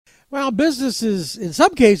Well, business is in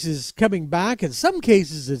some cases coming back, in some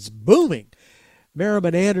cases it's booming.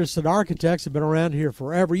 Merriman Anderson Architects have been around here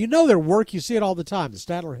forever. You know their work, you see it all the time. The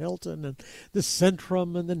Statler Hilton and the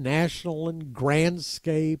Centrum and the National and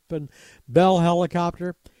Grandscape and Bell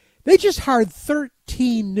Helicopter. They just hired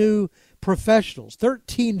 13 new professionals,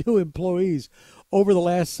 13 new employees over the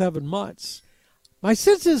last 7 months. My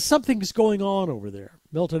sense is something's going on over there.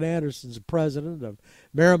 Milton Anderson's the president of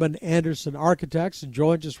Merriman Anderson Architects and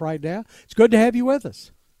joins us right now. It's good to have you with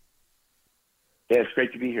us. Yeah, it's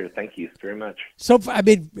great to be here. Thank you very much. So, I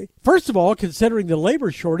mean, first of all, considering the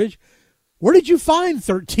labor shortage, where did you find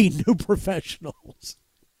 13 new professionals?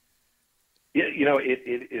 Yeah,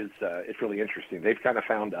 it's really interesting. They've kind of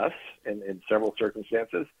found us in several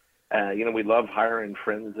circumstances. We love hiring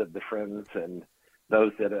friends of the friends and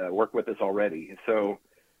those that work with us already. So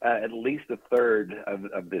at least a third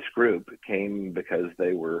of this group came because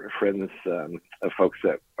they were friends of folks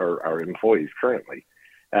that are our employees currently.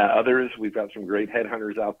 Others, we've got some great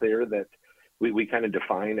headhunters out there that we kind of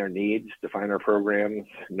define our needs, define our programs,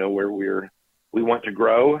 know where we want to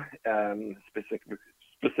grow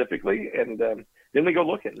specifically, and then we go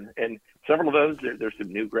looking. And several of those, there's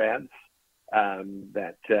some new grads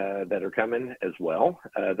that are coming as well.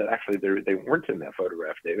 That actually they weren't in that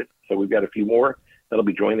photograph, David. So we've got a few more that'll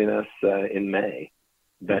be joining us in May.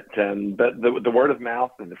 But the word of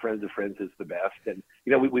mouth and the friends of friends is the best. And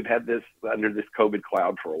we've had this under this COVID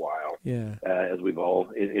cloud for a while, as we've all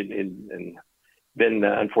been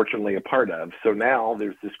unfortunately a part of. So now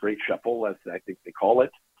there's this great shuffle, as I think they call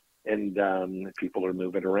it, and people are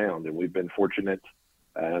moving around. And we've been fortunate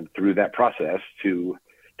through that process to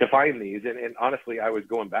find these. And honestly, I was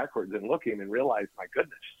going backwards and looking and realized, my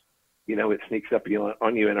goodness, it sneaks up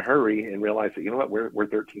on you in a hurry and realize that, we're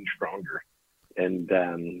 13 stronger. And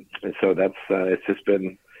so that's it's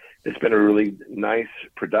been a really nice,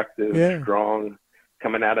 productive, strong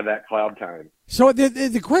coming out of that cloud time. So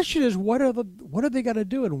the question is, what are they going to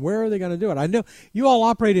do, and where are they going to do it? I know you all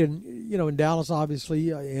operate in Dallas, obviously,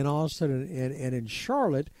 in Austin, and in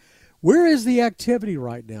Charlotte. Where is the activity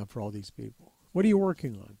right now for all these people? What are you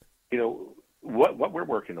working on? What we're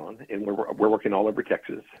working on, and we're working all over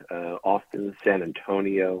Texas, Austin, San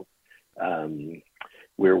Antonio.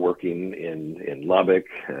 We're working in Lubbock,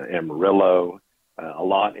 Amarillo, a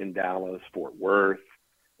lot in Dallas, Fort Worth,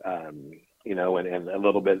 and a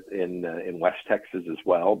little bit in West Texas as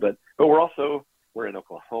well. But we're in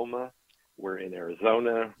Oklahoma, we're in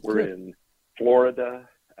Arizona, we're in Florida,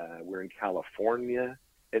 we're in California,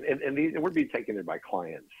 and we're being taken in by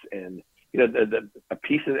clients. And there's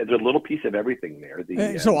a little piece of everything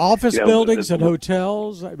there. So office buildings and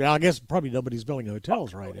hotels. I mean, I guess probably nobody's building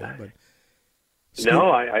hotels right now, but.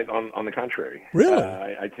 No, on the contrary. Really?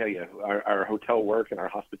 I tell you, our hotel work and our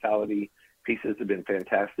hospitality pieces have been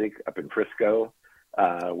fantastic up in Frisco,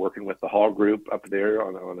 working with the Hall Group up there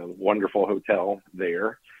on a wonderful hotel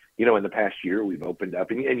there. In the past year, we've opened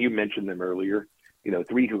up, and you mentioned them earlier,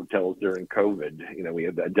 3 hotels during COVID. We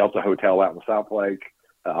had the Delta Hotel out in South Lake,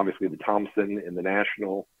 obviously the Thompson and the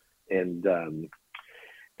National, and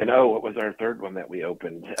what was our third one that we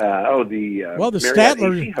opened? The Marriott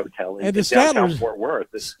Statler AC Hotel in downtown Fort Worth.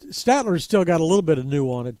 Statler's still got a little bit of new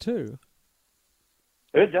on it too.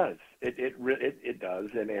 It does. It does,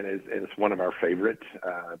 and it's one of our favorites.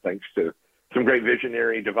 Thanks to some great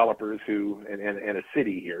visionary developers and a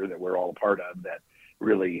city here that we're all a part of that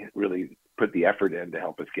really put the effort in to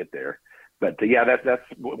help us get there. But that's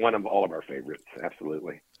one of all of our favorites.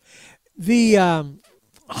 Absolutely. The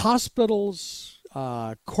hospitals.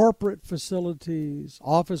 Corporate facilities,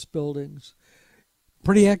 office buildings,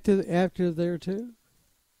 pretty active there too.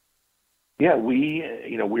 Yeah, we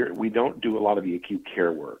don't do a lot of the acute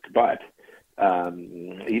care work, but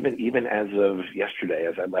even as of yesterday,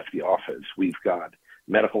 as I left the office, we've got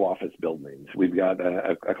medical office buildings. We've got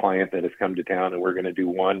a client that has come to town, and we're going to do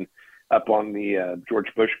one up on the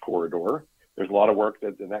George Bush corridor. There's a lot of work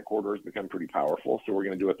that corridor has become pretty powerful, so we're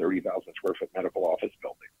going to do a 30,000 square foot medical office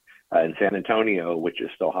building. In San Antonio, which is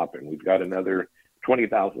still hopping, we've got another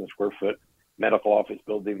 20,000 square foot medical office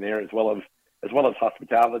building there, as well as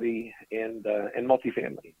hospitality and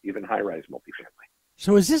multifamily, even high-rise multifamily.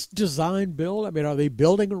 So is this design build? I mean, are they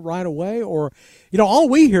building it right away, or all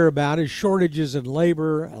we hear about is shortages in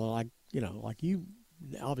labor, like you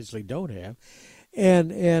obviously don't have,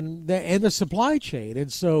 and the supply chain, and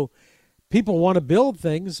so people want to build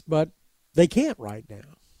things, but they can't right now.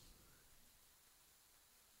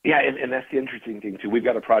 Yeah, and that's the interesting thing, too. We've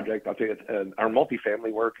got a project, I'll tell you, our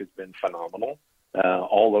multifamily work has been phenomenal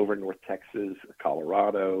all over North Texas,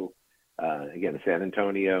 Colorado, again, San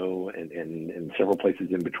Antonio and several places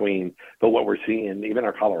in between. But what we're seeing, even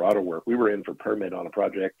our Colorado work, we were in for permit on a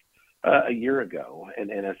project a year ago,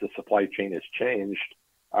 and as the supply chain has changed,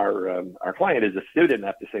 our client is astute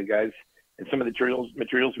enough to say, guys, and some of the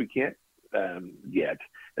materials we can't get.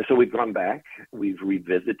 And so we've gone back, we've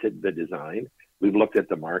revisited the design, we've looked at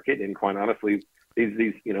the market, and quite honestly,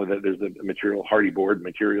 these there's the material, hardy board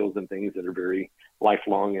materials and things that are very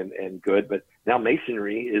lifelong and good, but now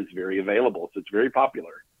masonry is very available, so it's very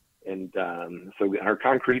popular. And so our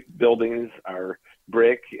concrete buildings, our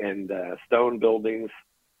brick and stone buildings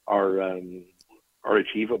are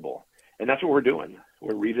achievable. And that's what we're doing.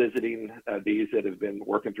 We're revisiting these that have been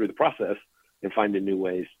working through the process and finding new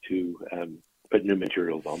ways to put new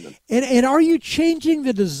materials on them. And are you changing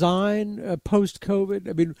the design post-COVID?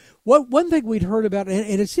 I mean, one thing we'd heard about,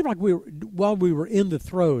 and it seemed like while we were in the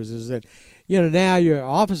throes, is that, now your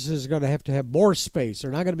offices are going to have more space.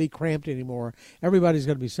 They're not going to be cramped anymore. Everybody's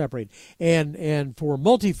going to be separated. And for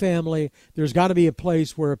multifamily, there's got to be a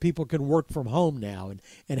place where people can work from home now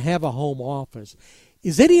and have a home office.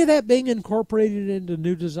 Is any of that being incorporated into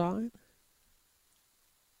new design?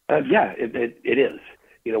 Yeah, it is.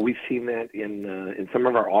 We've seen that in some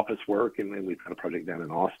of our office work, and we've got a project down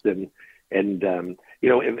in Austin, and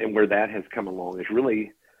where that has come along is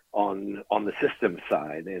really on the system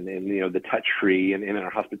side, and the touch free, and in our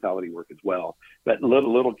hospitality work as well. But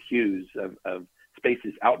little cues of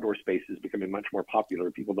spaces, outdoor spaces, becoming much more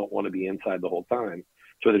popular. People don't want to be inside the whole time,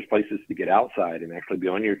 so there's places to get outside and actually be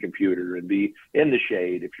on your computer and be in the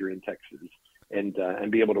shade if you're in Texas, and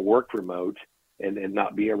be able to work remote. And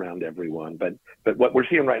not be around everyone. But what we're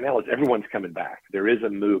seeing right now is everyone's coming back. There is a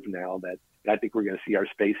move now that I think we're going to see our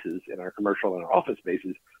spaces in our commercial and our office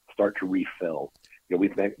spaces start to refill.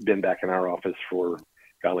 We've been back in our office for,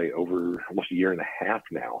 over almost a year and a half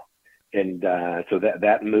now. And so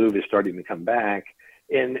that move is starting to come back.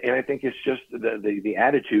 And I think it's just the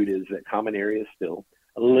attitude is that common areas still,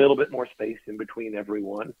 a little bit more space in between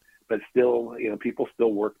everyone, but still, people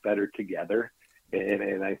still work better together.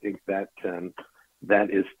 And I think that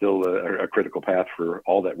is still a critical path for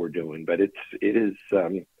all that we're doing. But it's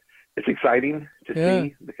exciting to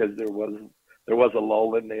see, because there was a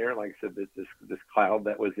lull in there. Like I said, this cloud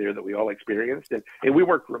that was there that we all experienced, and we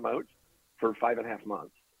worked remote for 5.5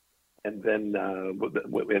 months. And then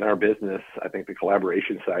in our business, I think the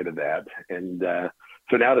collaboration side of that, and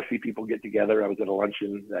so now to see people get together. I was at a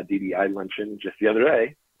luncheon, a DDI luncheon, just the other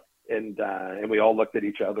day. And we all looked at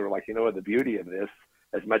each other like, the beauty of this,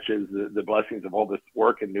 as much as the blessings of all this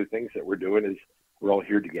work and new things that we're doing, is we're all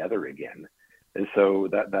here together again. And so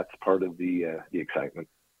that's part of the excitement.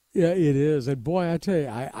 Yeah, it is. And boy, I tell you,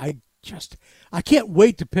 I can't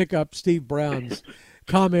wait to pick up Steve Brown's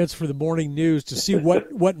comments for the morning news to see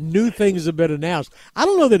what new things have been announced. I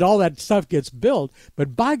don't know that all that stuff gets built,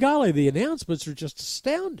 but by golly, the announcements are just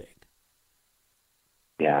astounding.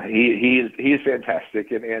 Yeah, he is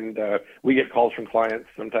fantastic, and we get calls from clients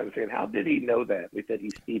sometimes saying, "How did he know that?" We said,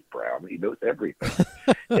 "He's Steve Brown. He knows everything,"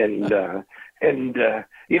 and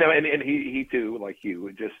he too, like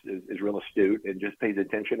you, just is real astute and just pays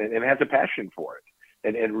attention and has a passion for it,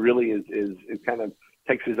 and really is kind of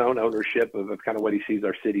takes his own ownership of kind of what he sees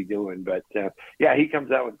our city doing. But he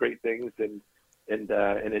comes out with great things, and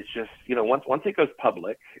it's just, once it goes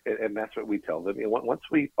public, and that's what we tell them, once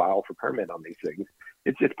we file for permit on these things,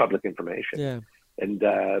 it's public information. Yeah. And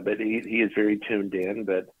but he is very tuned in.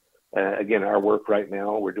 But again, our work right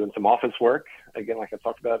now, we're doing some office work, again, like I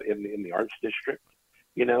talked about in the arts district,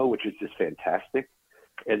 which is just fantastic.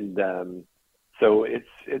 And so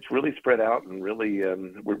it's really spread out, and really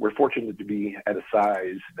we're fortunate to be at a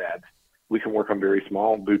size that we can work on very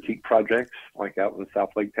small boutique projects, like out in South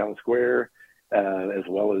Lake Town Square, as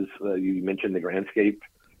well as you mentioned the Grandscape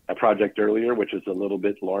project earlier, which is a little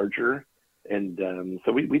bit larger. And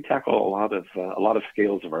so we tackle a lot of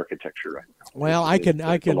scales of architecture right now. Well, I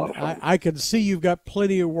can see you've got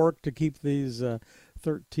plenty of work to keep these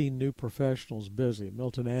 13 new professionals busy.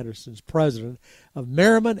 Milton Anderson's president of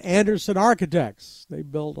Merriman Anderson Architects. They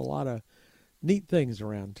build a lot of neat things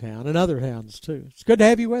around town and other towns too. It's good to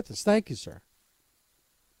have you with us. Thank you, sir.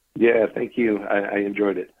 Yeah, thank you. I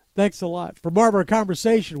enjoyed it. Thanks a lot. For more of our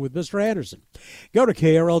conversation with Mr. Anderson, go to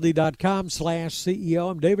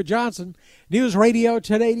krld.com/CEO. I'm David Johnson, News Radio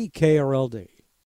 1080 KRLD.